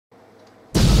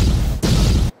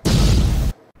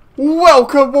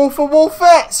Welcome Wolf and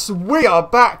Wolfettes! We are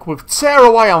back with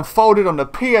Tearaway Unfolded on the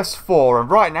PS4,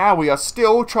 and right now we are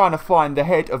still trying to find the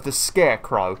head of the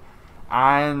Scarecrow.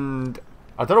 And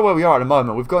I don't know where we are at the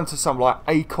moment. We've gone to some like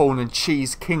acorn and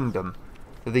cheese kingdom.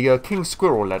 The King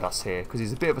Squirrel led us here because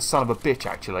he's a bit of a son of a bitch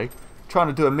actually. Trying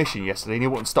to do a mission yesterday and he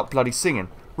wouldn't stop bloody singing.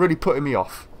 Really putting me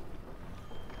off.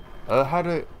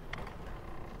 If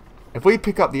we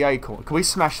pick up the acorn, can we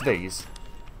smash these?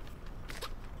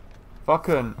 I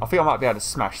think I might be able to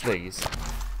smash these.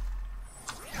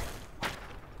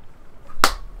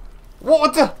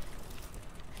 What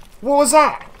was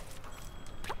that?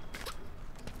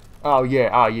 Oh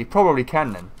yeah, you probably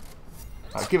can then.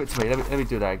 Right, give it to me. Let me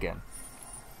do that again.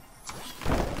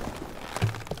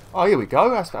 Oh, here we go.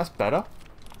 That's better.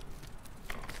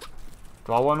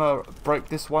 Do I want to break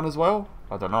this one as well?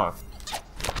 I don't know.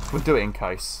 We'll do it in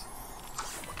case.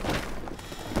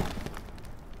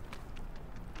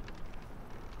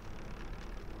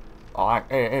 Oh,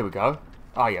 here we go.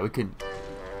 Oh yeah, we can.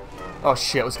 Oh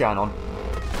shit, what's going on?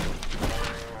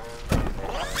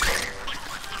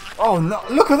 Oh no,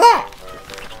 look at that!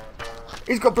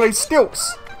 He's got bloody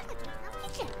stilts.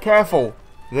 Careful,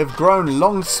 they've grown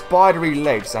long spidery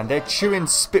legs and they're chewing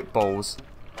spitballs.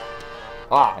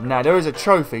 Ah, now there is a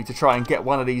trophy to try and get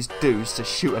one of these dudes to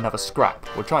shoot another scrap.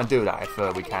 We'll try and do that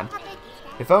if we can.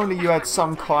 If only you had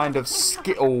some kind of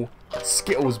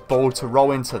Skittles ball to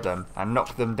roll into them and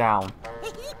knock them down.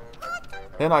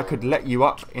 Then I could let you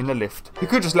up in the lift. You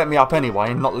could just let me up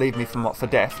anyway and not leave me for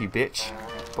death, you bitch.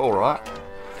 But alright.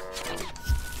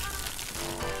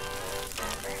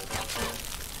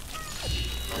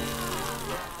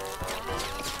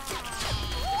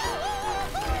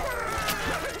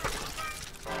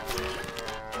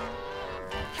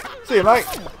 See you, mate.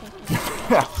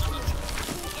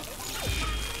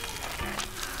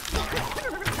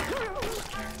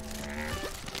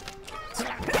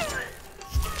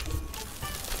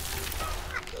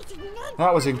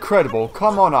 That was incredible.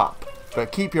 Come on up.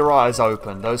 But keep your eyes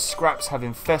open. Those scraps have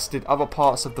infested other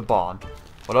parts of the barn.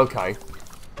 Well, okay.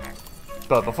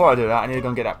 But before I do that, I need to go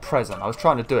and get that present. I was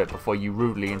trying to do it before you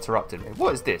rudely interrupted me.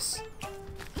 What is this?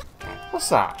 What's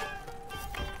that?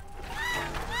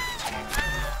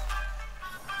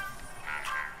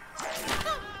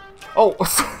 Oh!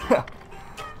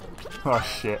 Oh,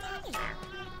 shit.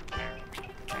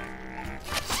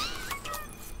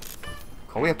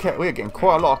 We are getting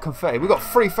quite a lot of confetti. We got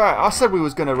 3,000. I said we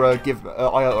was going to give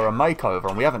Iota a makeover,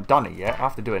 and we haven't done it yet. I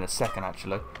have to do it in a second,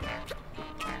 actually.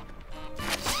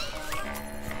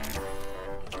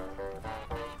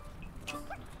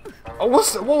 Oh,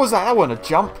 what was that? That wasn't a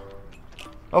jump.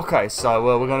 Okay, so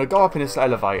we're going to go up in this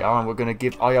elevator, and we're going to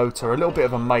give Iota a little bit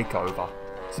of a makeover.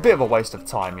 It's a bit of a waste of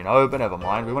time, you know, but never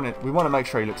mind. We want to make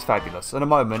sure he looks fabulous. At the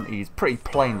moment, he's pretty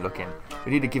plain looking.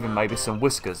 We need to give him maybe some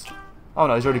whiskers. Oh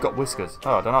no, he's already got whiskers.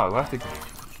 Oh, I don't know. We'll have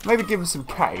to maybe give him some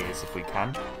cat ears if we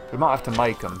can. We might have to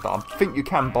make them, but I think you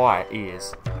can buy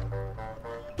ears.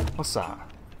 What's that?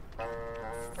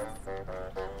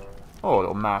 Oh, a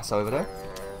little mass over there.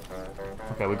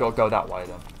 Okay, we've got to go that way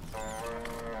then.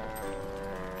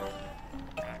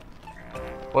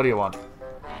 What do you want?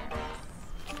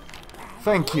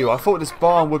 Thank you. I thought this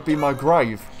barn would be my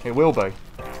grave. It will be.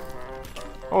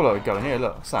 Oh, look, we go in here.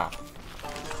 Look, what's that?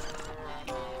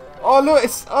 Oh look,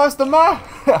 it's the man!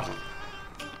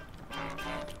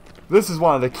 This is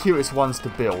one of the cutest ones to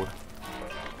build.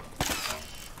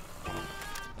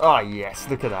 Oh yes,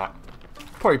 look at that.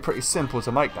 Probably pretty simple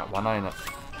to make that one, ain't it?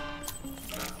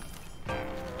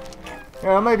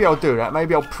 Yeah, maybe I'll do that.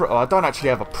 Maybe I'll print. I don't actually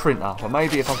have a printer, but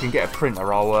maybe if I can get a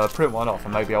printer, I'll print one off,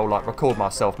 and maybe I'll like record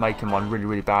myself making one really,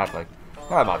 really badly.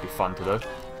 That might be fun to do.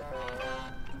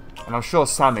 And I'm sure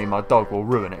Sammy, my dog, will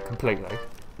ruin it completely.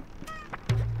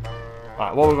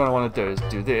 Alright, what we're going to want to do is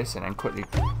do this and then quickly...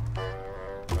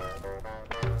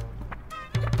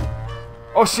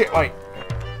 Oh shit, wait!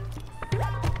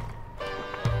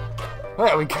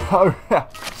 There we go!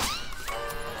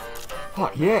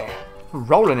 Oh yeah! We're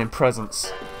rolling in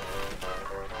presents.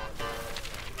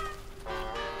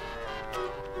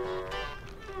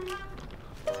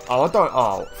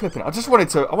 Oh, flipping it. I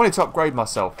wanted to upgrade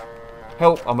myself.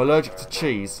 Help, I'm allergic to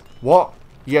cheese. What?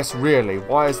 Yes, really.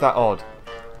 Why is that odd?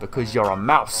 Because you're a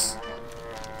mouse.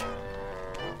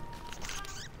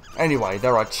 Anyway,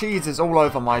 there are cheeses all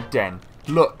over my den.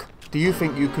 Look, do you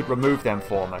think you could remove them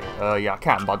for me? Yeah, I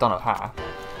can, but I don't know how.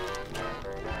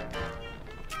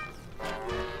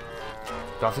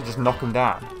 Do I have to just knock them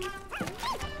down?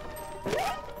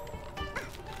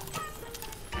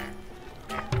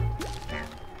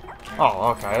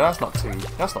 Oh, okay, that's not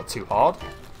too hard.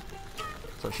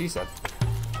 That's what she said.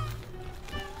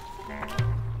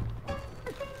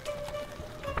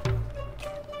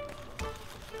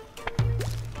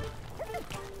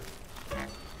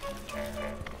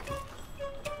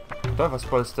 don't know if I'm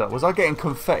supposed to... Was I getting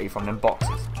confetti from them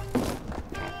boxes?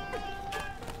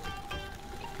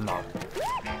 No.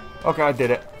 Okay, I did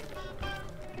it.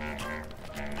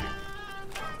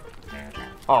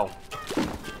 Oh.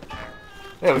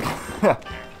 There we go.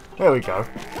 There we go.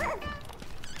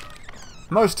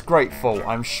 Most grateful,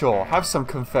 I'm sure. Have some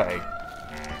confetti.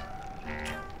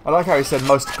 I like how he said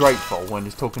most grateful when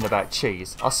he's talking about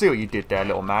cheese. I see what you did there,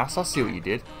 little mouse. I see what you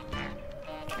did.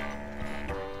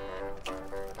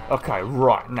 Okay,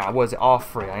 right. Now, what is it?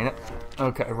 R3, ain't it?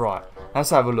 Okay, right. Let's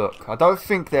have a look. I don't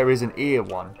think there is an ear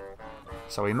one.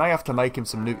 So we may have to make him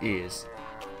some new ears.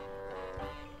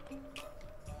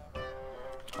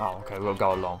 Oh, okay. We'll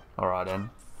go along. Alright then.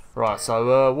 Right,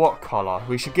 so what colour?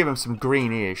 We should give him some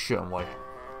green ears, shouldn't we?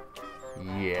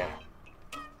 Yeah.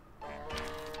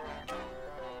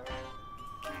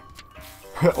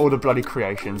 All the bloody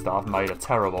creations that I've made are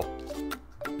terrible.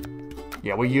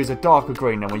 Yeah, we use a darker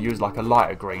green, then we use like a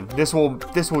lighter green. This will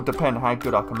depend how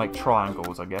good I can make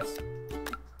triangles, I guess.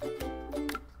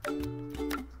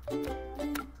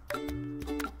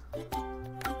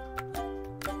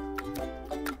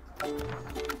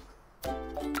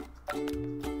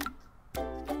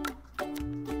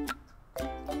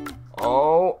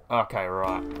 Oh, okay,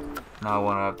 right. Now I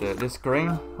want to have this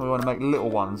green. We want to make little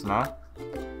ones now.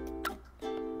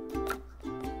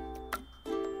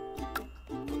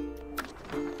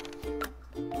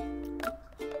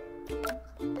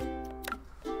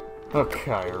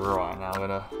 Okay, right, now I'm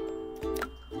gonna...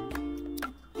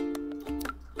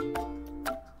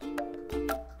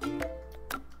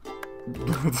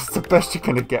 This is the best you're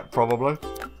gonna get, probably.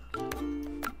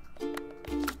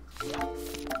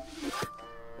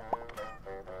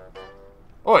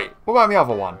 Oi, what about the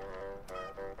other one?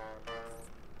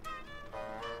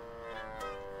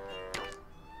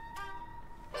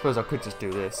 Suppose I could just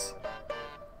do this.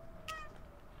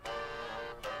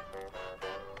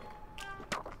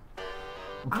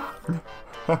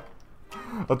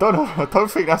 I don't know. I don't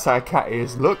think that's how a cat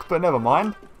is. Look, but never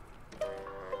mind.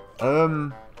 Oh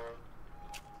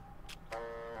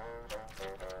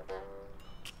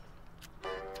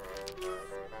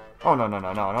no no no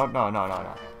no no no no no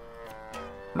no.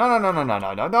 No no no no no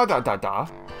no no no no no.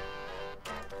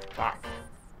 Back.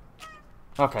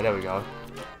 Okay, there we go.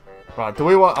 Right, do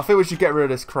we want? I think we should get rid of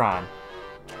this crayon.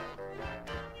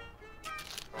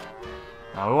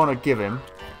 Now we want to give him.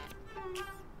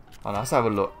 Oh, let's have a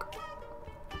look.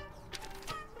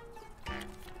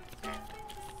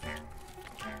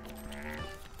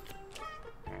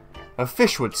 A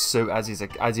fish would suit as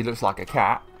he looks like a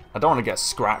cat. I don't want to get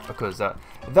scrapped because that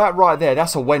right there,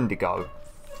 that's a Wendigo.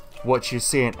 What you're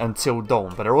seeing until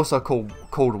dawn, but they're also called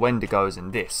Wendigos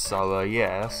in this. So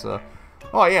yeah, that's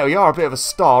oh yeah, you are a bit of a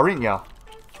star, aren't you?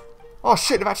 Oh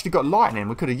shit, they've actually got lightning.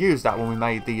 We could have used that when we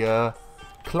made the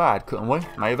clad, couldn't we?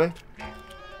 Maybe.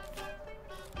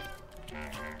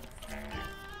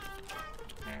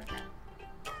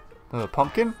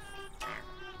 Pumpkin.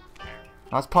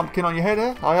 Nice pumpkin on your head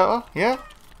there, Iota, yeah?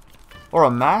 Or a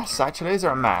mass, actually. Is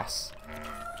there a mass?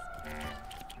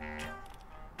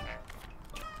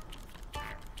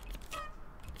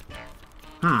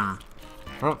 I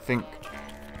don't think...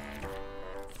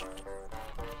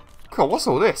 Cool, what's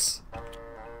all this?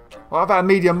 What about a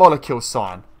medium molecule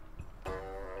sign?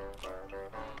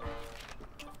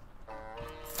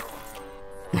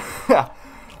 And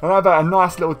how about a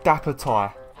nice little dapper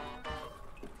tie?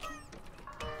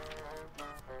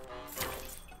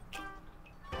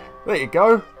 There you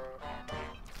go.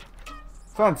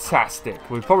 Fantastic.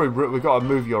 We've got to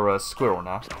move your squirrel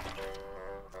now.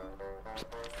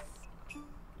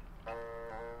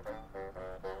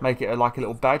 Make it like a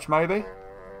little badge, maybe.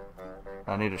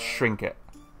 I need to shrink it.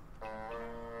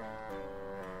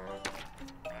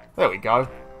 There we go.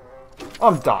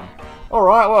 I'm done. All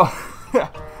right. Well,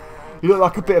 you look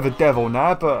like a bit of a devil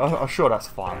now, but I'm sure that's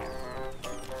fine.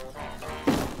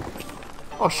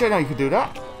 Oh shit! Now you can do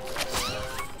that.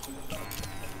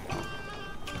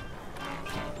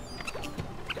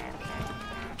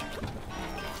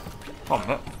 One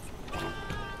minute.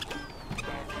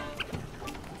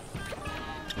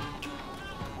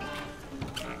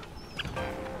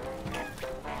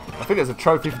 I think there's a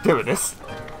trophy for doing this.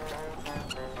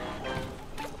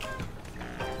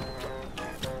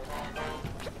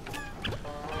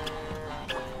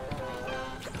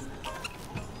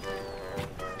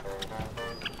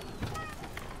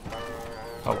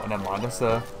 Oh, well, never mind. That's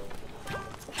there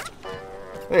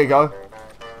you go.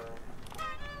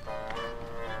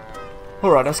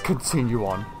 Alright, let's continue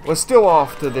on. We're still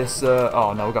after this,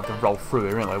 oh no, we've got to roll through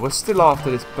here, aren't we? We're still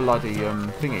after this bloody,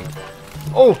 thingy.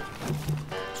 Oh!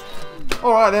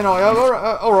 Alright then,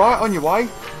 alright, on your way.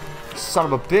 son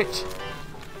of a bitch.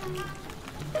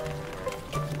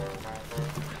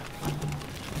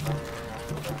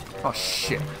 Oh,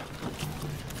 shit.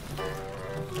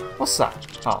 What's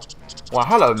that? Oh. Well,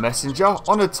 hello, messenger.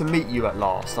 Honoured to meet you at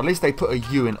last. At least they put a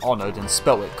U in honoured and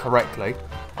spelt it correctly.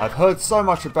 I've heard so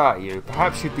much about you.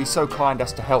 Perhaps you'd be so kind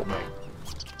as to help me.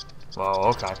 Well,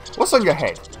 okay. What's on your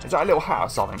head? Is that a little hat or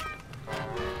something?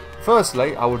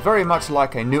 Firstly, I would very much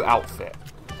like a new outfit.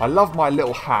 I love my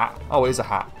little hat. Oh, it is a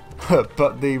hat.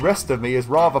 But the rest of me is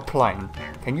rather plain.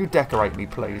 Can you decorate me,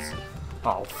 please?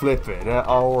 Oh, flip it.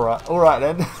 Alright. Alright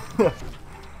then.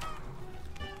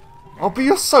 Oh, but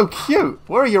you're so cute.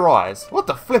 Where are your eyes? What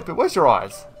the flip it? Where's your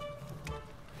eyes?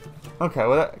 Okay,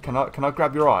 well, can I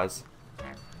grab your eyes?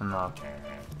 No.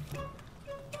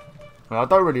 Well, I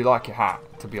don't really like your hat,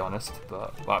 to be honest.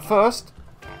 But right, first,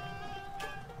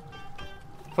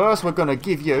 we're going to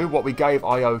give you what we gave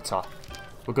Iota.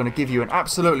 We're going to give you an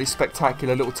absolutely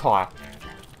spectacular little tie.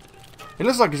 It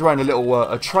looks like he's wearing a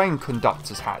little a train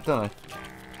conductor's hat, doesn't he?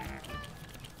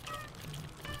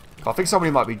 I think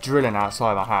somebody might be drilling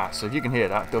outside my house, so if you can hear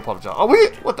that, I do apologise. Oh,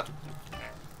 what the?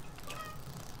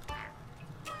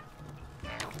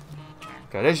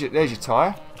 Okay, there's your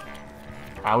tie.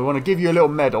 And we want to give you a little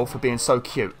medal for being so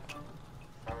cute.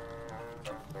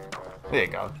 There you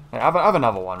go. Yeah, have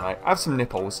another one, mate. Have some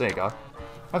nipples. There you go.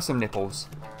 Have some nipples.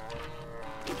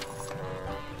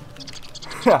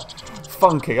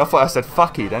 Funky. I thought I said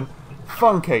fucky then.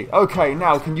 Funky. Okay,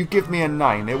 now can you give me a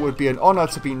name? It would be an honour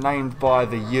to be named by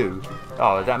the you.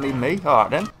 Oh, does that mean me?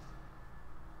 Alright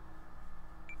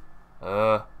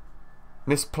then.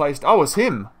 Misplaced. Oh, it's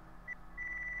him.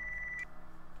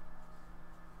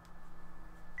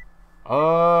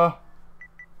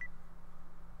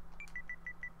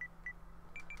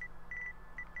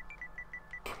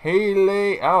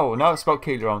 Keeley. Oh, no, I spelled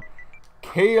Keeley wrong.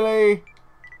 Keeley.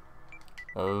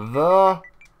 We're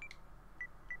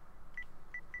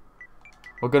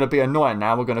going to be annoying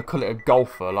now. We're going to call it a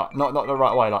Gopher. Like, not the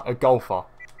right way, like a Gopher.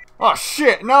 Oh,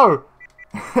 shit, no!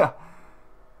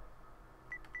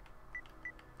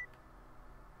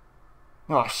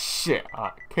 Oh, shit.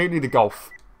 Alright, Keeley the Golf.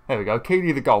 There we go,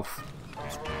 Keeley the Golf.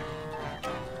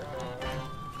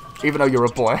 Even though you're a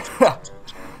boy.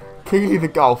 Keeley the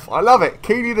Golf. I love it.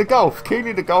 Keeley the Golf.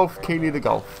 Keeley the Golf. Keeley the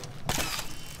Golf.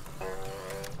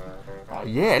 Oh,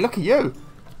 yeah, look at you.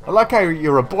 I like how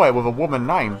you're a boy with a woman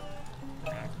name.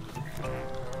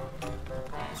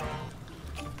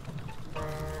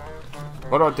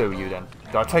 What do I do with you then?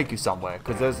 Do I take you somewhere?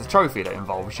 Because there's a trophy that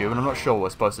involves you and I'm not sure what we're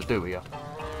supposed to do with you.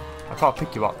 I can't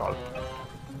pick you up though.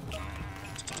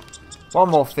 One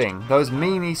more thing. Those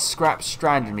meanie scraps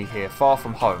stranded me here, far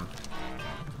from home.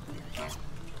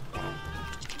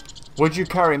 Would you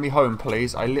carry me home,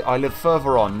 please? I live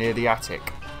further on, near the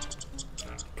attic.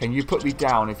 Can you put me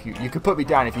down if you could put me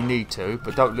down if you need to,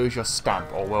 but don't lose your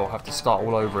stamp or we'll have to start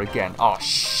all over again. Oh,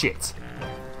 shit.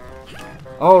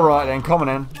 Alright then, come on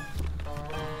in.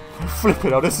 Flip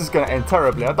it, oh, this is going to end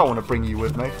terribly. I don't want to bring you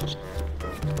with me.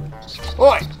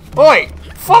 Oi! Oi!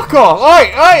 Fuck off!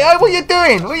 Oi! Oi! What are you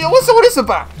doing? What's all this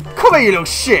about? Come here, you little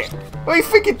shit! What do you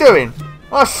think you're doing?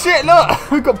 Oh shit,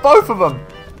 look! We've got both of them!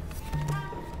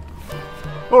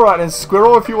 Alright then,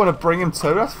 Squirrel, if you want to bring him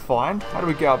too, that's fine. How do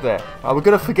we get up there? We're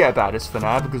going to forget about this for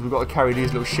now because we've got to carry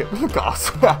these little shit. Look at us!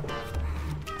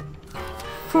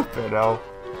 Flippin' hell.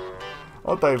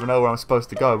 I don't even know where I'm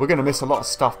supposed to go. We're going to miss a lot of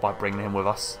stuff by bringing him with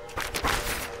us.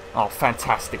 Oh,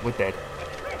 fantastic. We're dead.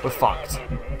 We're fucked.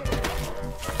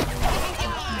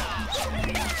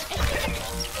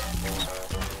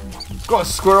 Got a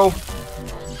squirrel.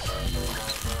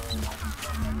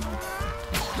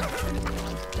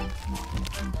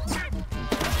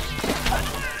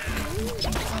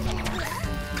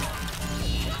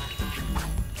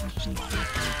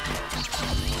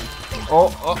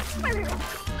 Oh.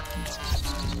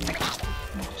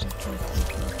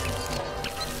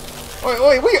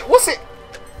 Wait, what's it?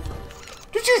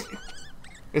 Did you?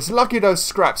 It's lucky those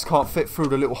scraps can't fit through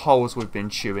the little holes we've been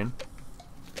chewing.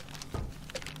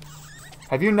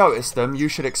 Have you noticed them? You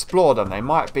should explore them. They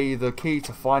might be the key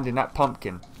to finding that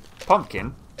pumpkin.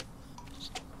 Pumpkin?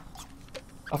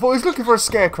 I thought he was looking for a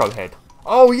scarecrow head.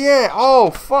 Oh yeah, oh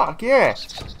fuck yeah.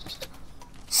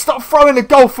 Stop throwing the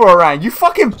Gopher around, you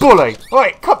fucking bully!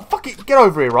 Right, come, fuck it, get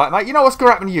over here, right, mate? You know what's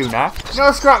gonna happen to you now? You know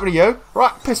what's gonna happen to you?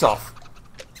 Right, piss off.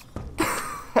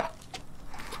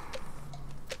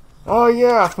 Oh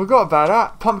yeah, I forgot about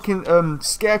that. Pumpkin,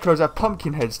 scarecrows have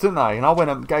pumpkin heads, didn't they? And I went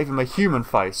and gave him a human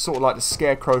face, sort of like the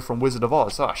scarecrow from Wizard of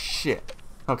Oz. Oh shit.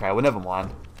 Okay, well never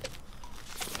mind.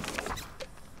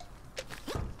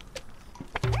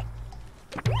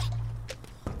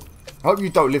 I hope you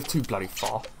don't live too bloody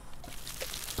far.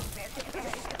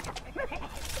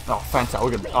 Oh, fantastic.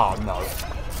 We're gonna... Oh, no.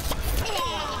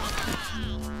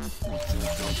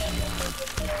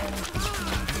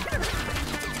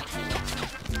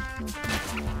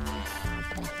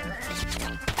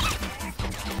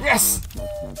 Yes!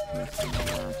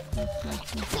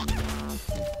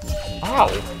 Ow!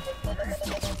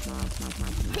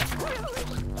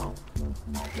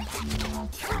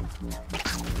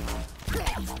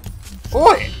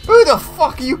 Oi! Who the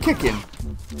fuck are you kicking?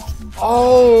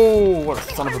 Oh, what a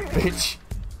son of a bitch.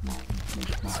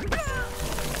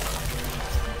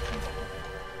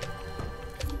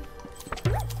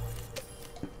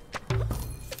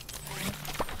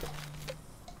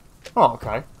 Oh,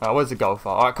 okay. Where's the Gopher?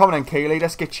 Alright, come on then, Keeley.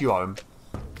 Let's get you home.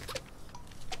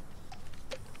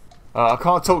 I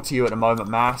can't talk to you at the moment,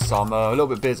 Mass. I'm a little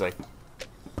bit busy.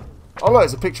 Oh, look,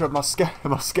 it's a picture of my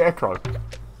scarecrow.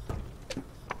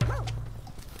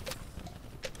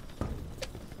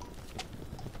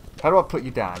 How do I put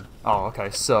you down? Oh, okay,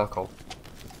 circle.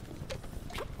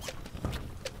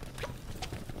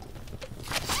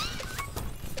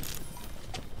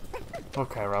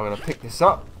 Okay, right, we're going to pick this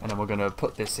up, and then we're going to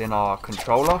put this in our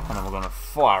controller, and then we're going to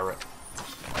fire it.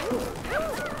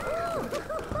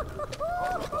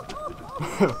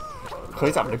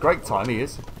 He's having a great time, he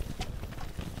is.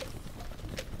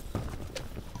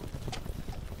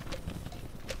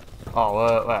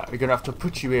 Oh, wait, we're going to have to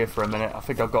put you here for a minute. I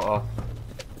think I've got a...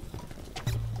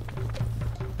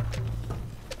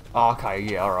 Oh, okay,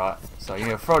 yeah, alright. So you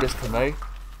need to throw this to me,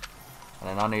 and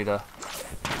then I need to...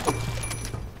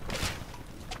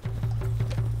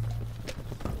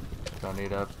 So I need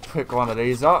to pick one of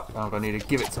these up, and I'm going to need to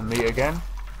give it to me again.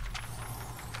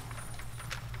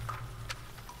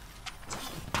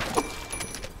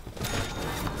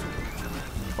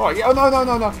 Oh, yeah, oh,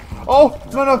 no. Oh,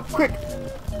 no, quick.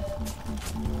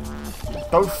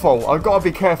 Don't fall. I've got to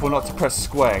be careful not to press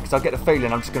square, because I get the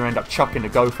feeling I'm just going to end up chucking the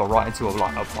Gopher right into a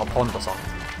pond or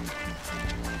something.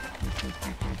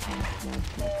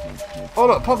 Oh,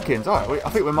 look, pumpkins. Alright, I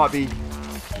think we might be...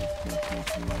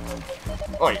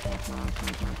 Oi.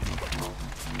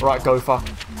 Right, Gopher.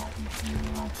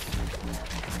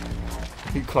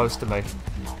 Keep close to me.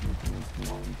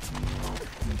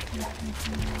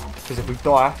 Because if we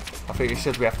die, I think it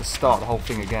says we have to start the whole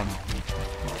thing again.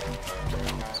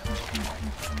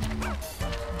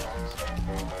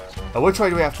 Now, which way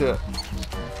do we have to...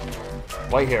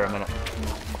 Wait here a minute.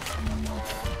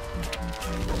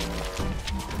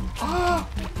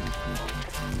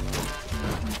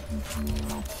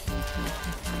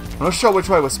 I'm not sure which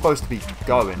way we're supposed to be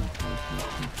going.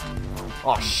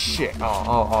 Oh shit.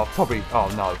 Probably... Oh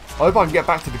no. I hope I can get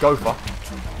back to the Gopher.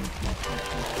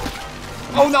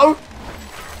 Oh no!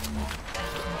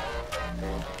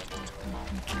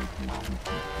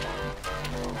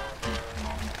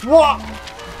 What?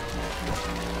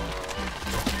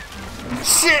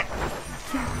 Shit!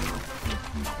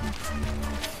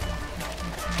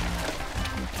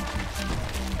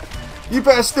 You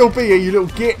better still be here, you little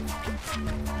git.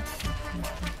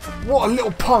 What a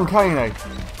little punk, ain't he?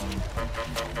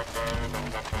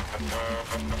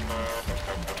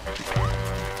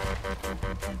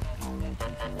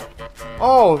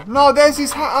 Oh, no, there's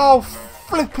his hat. Oh,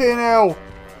 flipping hell.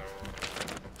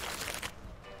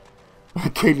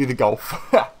 Keeley the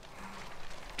golf.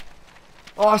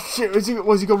 Oh, shit.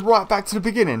 Was he gone right back to the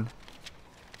beginning?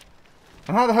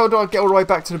 And how the hell do I get all the way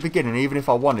back to the beginning, even if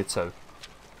I wanted to?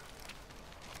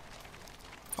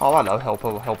 Oh, hello,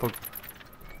 helper.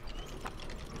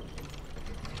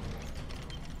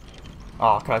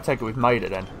 Oh, can I take it we've made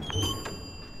it then?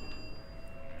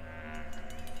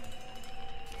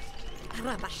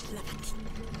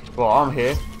 Well, I'm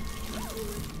here.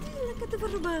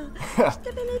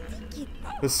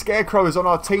 The Scarecrow is on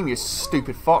our team, you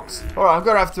stupid fox. Alright, I'm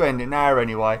going to have to end it now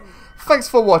anyway. Thanks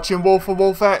for watching, Wolf and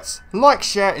Wolfettes. Like,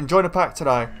 share, and join the pack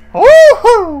today.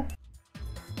 Woohoo!